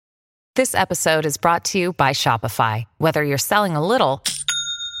This episode is brought to you by Shopify. Whether you're selling a little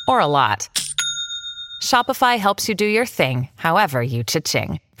or a lot, Shopify helps you do your thing, however you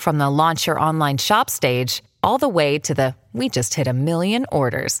cha-ching. From the launch your online shop stage, all the way to the we just hit 1 million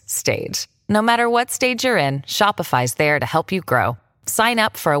orders stage. No matter what stage you're in, Shopify's there to help you grow. Sign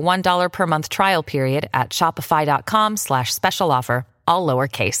up for a $1 per month trial period at shopify.com/special offer, all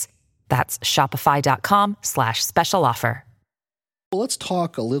lowercase. That's shopify.com/special offer. Well, let's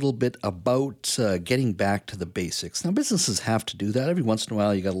talk a little bit about getting back to the basics. Now, businesses have to do that. Every once in a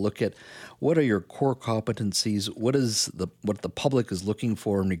while, you got to look at what are your core competencies, what the public is looking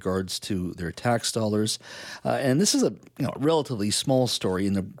for in regards to their tax dollars. And this is a relatively small story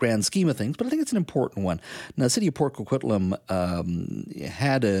in the grand scheme of things, but I think it's an important one. Now, the city of Port Coquitlam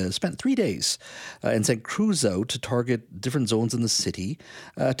had spent 3 days and sent crews out to target different zones in the city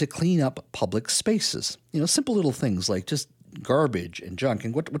to clean up public spaces. Simple little things like just garbage and junk.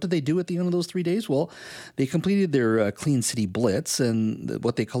 And what did they do at the end of those 3 days? Well, they completed their Clean City Blitz, and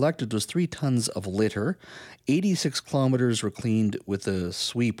what they collected was 3 tons of litter. 86 kilometers were cleaned with a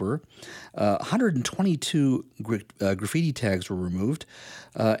sweeper. 122 graffiti tags were removed,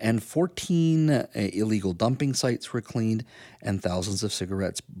 and 14 illegal dumping sites were cleaned, and thousands of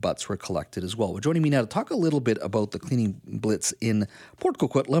cigarettes butts were collected as well. Well, joining me now to talk a little bit about the cleaning blitz in Port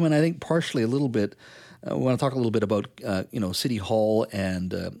Coquitlam, and I think partially a little bit we want to talk a little bit about, City Hall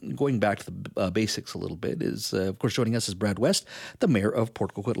and going back to the basics a little bit. Of course, joining us is Brad West, the mayor of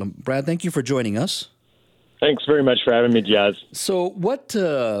Port Coquitlam. Brad, thank you for joining us. Thanks very much for having me, Jazz. So what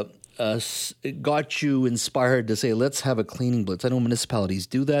got you inspired to say, let's have a cleaning blitz? I know municipalities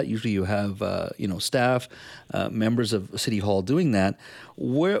do that. Usually you have, staff, members of City Hall doing that.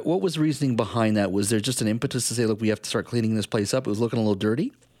 What was the reasoning behind that? Was there just an impetus to say, look, we have to start cleaning this place up? It was looking a little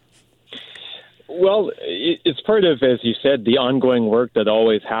dirty? Well, it's part of, as you said, the ongoing work that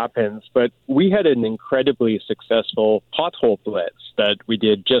always happens. But we had an incredibly successful pothole blitz that we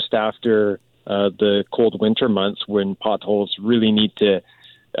did just after the cold winter months when potholes really need to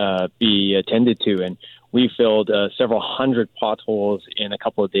be attended to. And we filled several hundred potholes in a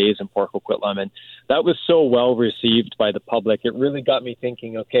couple of days in Port Coquitlam. And that was so well received by the public. It really got me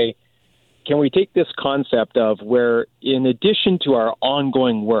thinking, okay, can we take this concept of where, in addition to our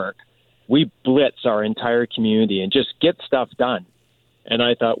ongoing work, we blitz our entire community and just get stuff done. And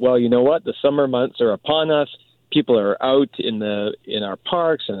I thought, well, you know what? The summer months are upon us. People are out in our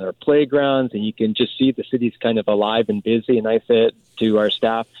parks and our playgrounds, and you can just see the city's kind of alive and busy. And I said to our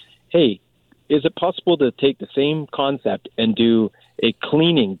staff, hey, is it possible to take the same concept and do a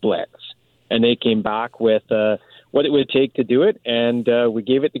cleaning blitz? And they came back with what it would take to do it, and we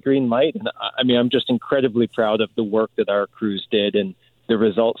gave it the green light. And I'm just incredibly proud of the work that our crews did, and the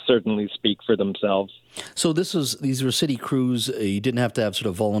results certainly speak for themselves. So these were city crews. You didn't have to have sort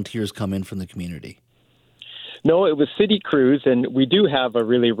of volunteers come in from the community. No, it was city crews, and we do have a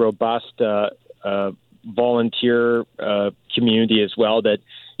really robust volunteer community as well that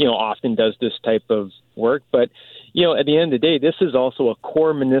often does this type of work. But at the end of the day, this is also a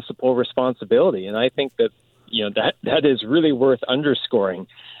core municipal responsibility, and I think that that is really worth underscoring.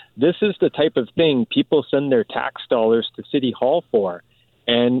 This is the type of thing people send their tax dollars to City Hall for.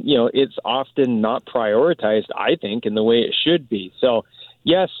 And, it's often not prioritized, I think, in the way it should be. So,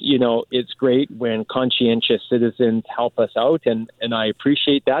 yes, it's great when conscientious citizens help us out, and I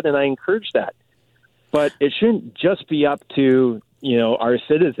appreciate that, and I encourage that. But it shouldn't just be up to, our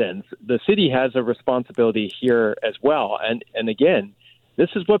citizens. The city has a responsibility here as well. And again,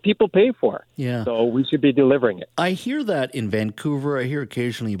 this is what people pay for. Yeah. So we should be delivering it. I hear that in Vancouver. I hear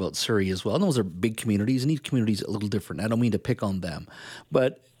occasionally about Surrey as well. And those are big communities, and each community is a little different. I don't mean to pick on them.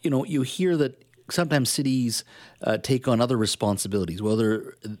 But, you hear that sometimes cities take on other responsibilities,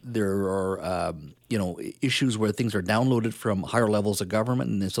 whether there are issues where things are downloaded from higher levels of government,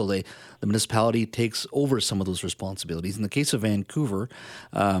 and so the municipality takes over some of those responsibilities. In the case of Vancouver,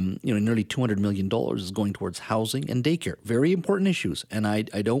 nearly $200 million is going towards housing and daycare. Very important issues, and I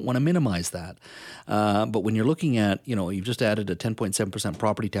don't want to minimize that. But when you're looking at, you've just added a 10.7%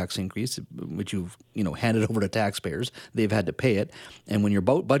 property tax increase, which you've handed over to taxpayers. They've had to pay it. And when your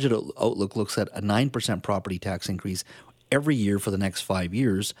budget outlook looks at a 9% property tax increase every year for the next 5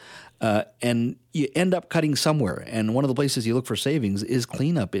 years, and you end up cutting somewhere. And one of the places you look for savings is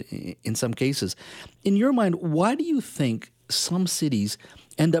cleanup in some cases. In your mind, why do you think some cities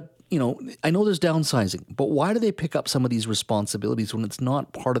end up, I know there's downsizing, but why do they pick up some of these responsibilities when it's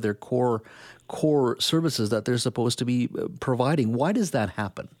not part of their core services that they're supposed to be providing? Why does that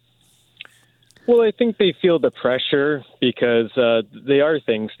happen? Well, I think they feel the pressure because they are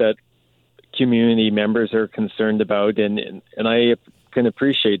things that community members are concerned about, and I can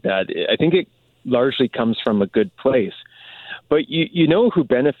appreciate that. I think it largely comes from a good place. But you know who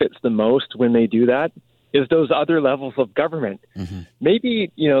benefits the most when they do that is those other levels of government. Mm-hmm.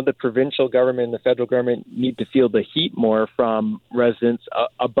 Maybe, the provincial government and the federal government need to feel the heat more from residents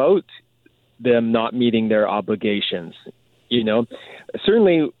about them not meeting their obligations.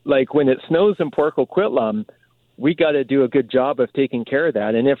 Certainly, like when it snows in Port Coquitlam, we got to do a good job of taking care of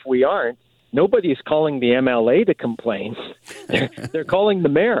that. And if we aren't, nobody's calling the MLA to complain. They're calling the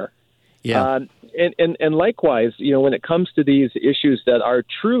mayor. Yeah. And likewise, when it comes to these issues that are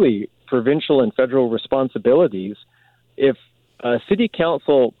truly provincial and federal responsibilities, if a city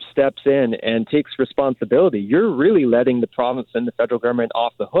council steps in and takes responsibility, you're really letting the province and the federal government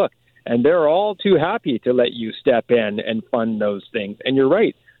off the hook. And they're all too happy to let you step in and fund those things. And you're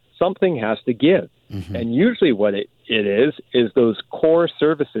right, something has to give. Mm-hmm. And usually what it is those core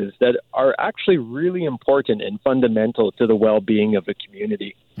services that are actually really important and fundamental to the well-being of the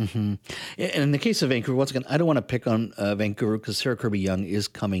community. Mm-hmm. And in the case of Vancouver, once again, I don't want to pick on Vancouver because Sarah Kirby-Young is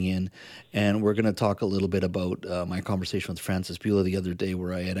coming in, and we're going to talk a little bit about my conversation with Francis Beulah the other day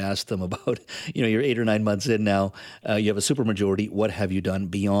where I had asked them about, you're 8 or 9 months in now, you have a supermajority. What have you done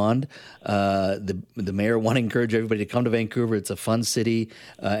beyond the mayor wanting to encourage everybody to come to Vancouver? It's a fun city,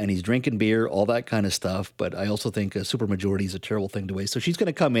 and he's drinking beer, all that kind of stuff. But I also think a supermajority is a terrible thing to waste. So she's going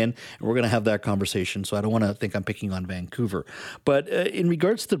to come in, and we're going to have that conversation. So I don't want to think I'm picking on Vancouver. But in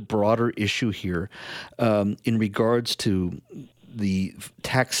regards to the broader issue here, in regards to the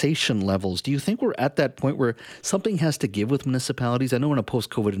taxation levels, do you think we're at that point where something has to give with municipalities? I know in a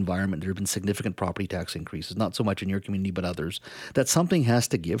post-COVID environment, there have been significant property tax increases, not so much in your community, but others, that something has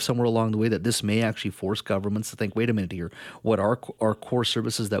to give somewhere along the way, that this may actually force governments to think, wait a minute here, what are our core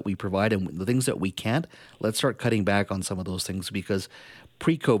services that we provide and the things that we can't, let's start cutting back on some of those things, because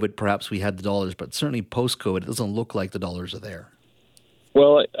pre-COVID, perhaps we had the dollars, but certainly post-COVID, it doesn't look like the dollars are there.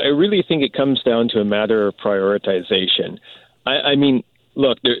 Well, I really think it comes down to a matter of prioritization. I mean,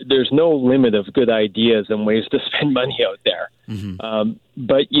 look, there's no limit of good ideas and ways to spend money out there. Mm-hmm.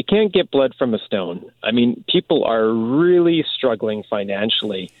 But you can't get blood from a stone. I mean, people are really struggling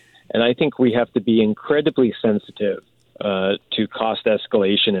financially, and I think we have to be incredibly sensitive to cost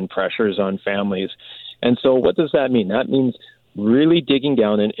escalation and pressures on families. And so what does that mean? That means really digging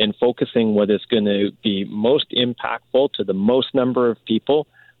down and focusing what is going to be most impactful to the most number of people,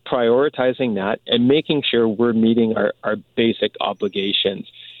 prioritizing that and making sure we're meeting our basic obligations.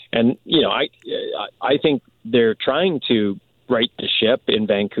 And, I think they're trying to right the ship in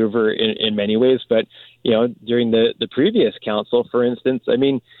Vancouver in many ways. But, during the previous council, for instance, I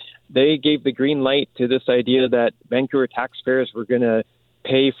mean, they gave the green light to this idea that Vancouver taxpayers were going to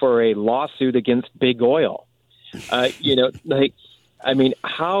pay for a lawsuit against big oil. How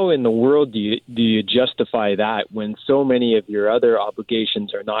in the world do you justify that when so many of your other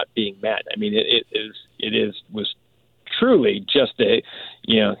obligations are not being met? I mean, it was truly just a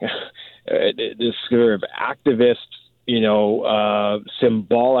this sort of activist,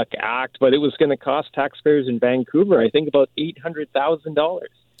 symbolic act, but it was going to cost taxpayers in Vancouver, I think, about $800,000.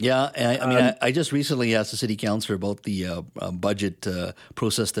 Yeah, I just recently asked the city councilor about the budget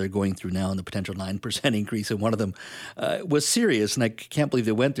process they're going through now and the potential 9% increase, and one of them was serious, and I can't believe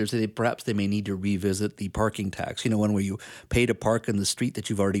they went there. So perhaps they may need to revisit the parking tax, one where you pay to park in the street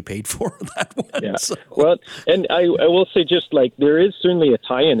that you've already paid for, that one. Yeah. So. Well, and I will say just like there is certainly a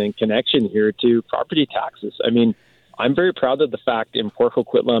tie-in and connection here to property taxes. I mean, I'm very proud of the fact in Port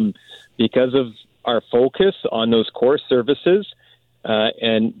Coquitlam, because of our focus on those core services,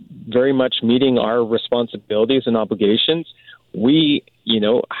 and very much meeting our responsibilities and obligations, we,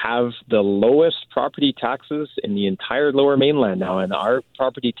 have the lowest property taxes in the entire Lower Mainland now. And our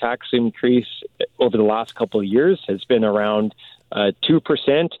property tax increase over the last couple of years has been around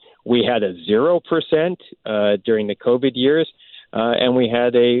 2%. We had a 0% during the COVID years, and we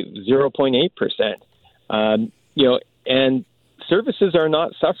had a 0.8%. And services are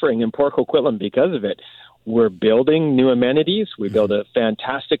not suffering in Port Coquitlam because of it. We're building new amenities. We built a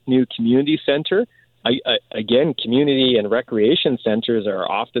fantastic new community center. Again, community and recreation centers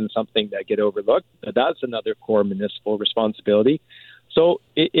are often something that get overlooked. That's another core municipal responsibility. So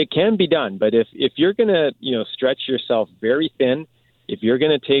it can be done. But if you're going to stretch yourself very thin, if you're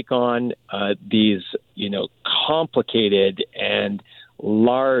going to take on these complicated and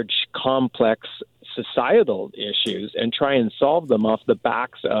large, complex societal issues and try and solve them off the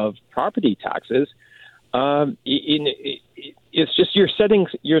backs of property taxes, it's just you're setting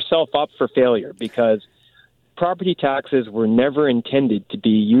yourself up for failure, because property taxes were never intended to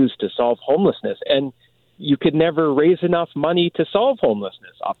be used to solve homelessness, and you could never raise enough money to solve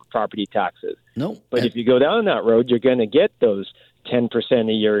homelessness off of property taxes. No. But if you go down that road, you're going to get those 10%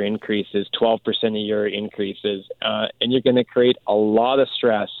 a year increases, 12% a year increases, and you're going to create a lot of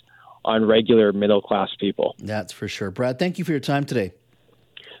stress on regular middle-class people. That's for sure. Brad, thank you for your time today.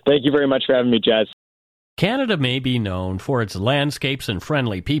 Thank you very much for having me, Jazz. Canada may be known for its landscapes and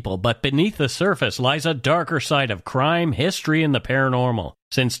friendly people, but beneath the surface lies a darker side of crime, history, and the paranormal.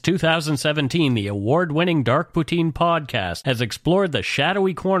 Since 2017, the award-winning Dark Poutine podcast has explored the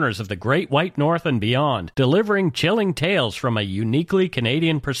shadowy corners of the Great White North and beyond, delivering chilling tales from a uniquely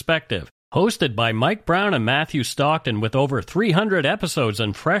Canadian perspective. Hosted by Mike Brown and Matthew Stockton with over 300 episodes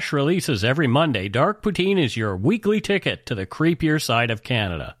and fresh releases every Monday, Dark Poutine is your weekly ticket to the creepier side of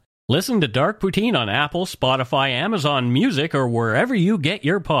Canada. Listen to Dark Poutine on Apple, Spotify, Amazon Music, or wherever you get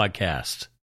your podcasts.